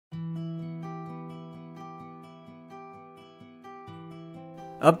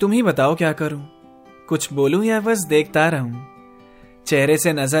अब तुम ही बताओ क्या करूं, कुछ बोलूं या बस देखता रहूं। चेहरे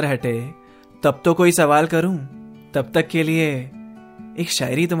से नजर हटे तब तो कोई सवाल करूं, तब तक के लिए एक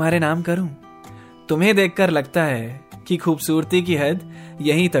शायरी तुम्हारे नाम करूं। तुम्हें देखकर लगता है कि खूबसूरती की हद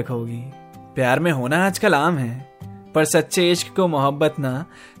यहीं तक होगी। प्यार में होना आजकल आम है, पर सच्चे इश्क को मोहब्बत ना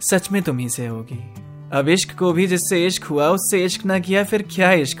सच में तुम्ही से होगी। अब इश्क को भी जिससे इश्क हुआ उससे इश्क ना किया फिर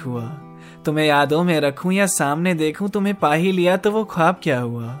क्या इश्क हुआ। तुम्हें यादों में रखूं या सामने देखूं, तुम्हें पा ही लिया तो वो ख्वाब क्या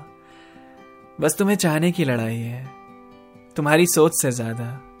हुआ। बस तुम्हें चाहने की लड़ाई है, तुम्हारी सोच से ज्यादा।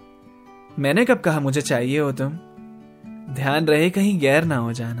 मैंने कब कहा मुझे चाहिए हो तुम, ध्यान रहे कहीं गैर ना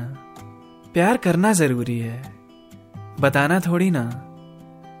हो जाना। प्यार करना जरूरी है, बताना थोड़ी ना।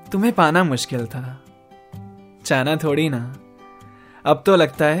 तुम्हें पाना मुश्किल था, चाहना थोड़ी ना। अब तो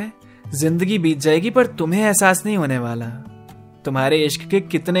लगता है जिंदगी बीत जाएगी पर तुम्हें एहसास नहीं होने वाला। तुम्हारे इश्क के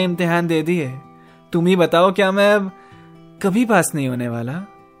कितने इम्तिहान दे दिए, तुम ही बताओ क्या मैं अब कभी पास नहीं होने वाला।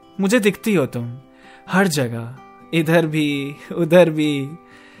 मुझे दिखती हो तुम हर जगह, इधर भी उधर भी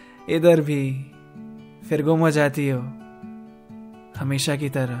इधर भी, फिर गुम हो जाती हो हमेशा की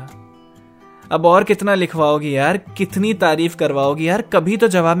तरह। अब और कितना लिखवाओगी यार, कितनी तारीफ करवाओगी यार, कभी तो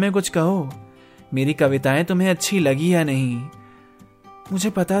जवाब में कुछ कहो। मेरी कविताएं तुम्हें अच्छी लगी या नहीं मुझे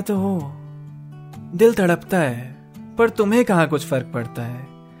पता तो हो। दिल तड़पता है पर तुम्हें कहाँ कुछ फर्क पड़ता है।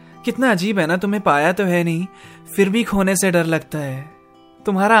 कितना अजीब है ना, तुम्हें पाया तो है नहीं फिर भी खोने से डर लगता है।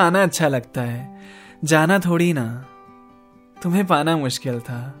 तुम्हारा आना अच्छा लगता है, जाना थोड़ी ना। तुम्हें पाना मुश्किल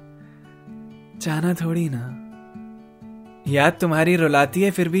था, जाना थोड़ी ना। याद तुम्हारी रुलाती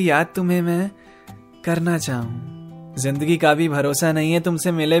है फिर भी याद तुम्हें मैं करना चाहूं। जिंदगी का भी भरोसा नहीं है,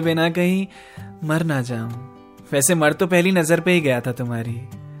 तुमसे मिले बिना कहीं मर ना जाऊं। वैसे मर तो पहली नजर पे ही गया था तुम्हारी,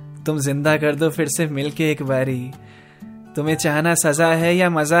 तुम जिंदा कर दो फिर से मिलके एक बारी। तुम्हें चाहना सजा है या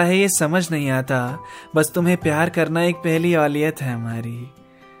मजा है ये समझ नहीं आता, बस तुम्हें प्यार करना एक पहली औलियत है हमारी।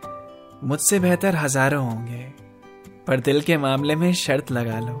 मुझसे बेहतर हजारों होंगे पर दिल के मामले में शर्त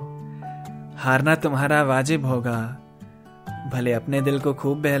लगा लो। हारना तुम्हारा वाजिब होगा, भले अपने दिल को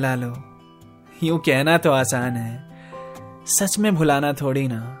खूब बहला लो। यूं कहना तो आसान है, सच में भुलाना थोड़ी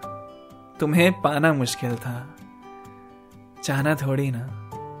ना। तुम्हें पाना मुश्किल था, चाहना थोड़ी ना।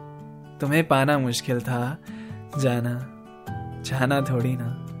 तुम्हें पाना मुश्किल था, जाना चाहना थोड़ी ना।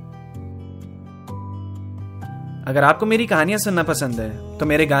 अगर आपको मेरी कहानियां सुनना पसंद है तो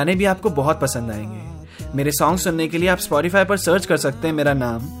मेरे गाने भी आपको बहुत पसंद आएंगे। मेरे सॉन्ग सुनने के लिए आप स्पॉटिफाई पर सर्च कर सकते हैं मेरा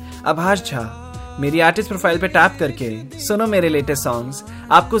नाम अभाष झा। मेरी आर्टिस्ट प्रोफाइल पे टैप करके सुनो मेरे लेटेस्ट सॉन्ग्स,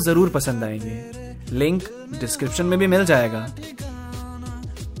 आपको जरूर पसंद आएंगे। लिंक डिस्क्रिप्शन में भी मिल जाएगा।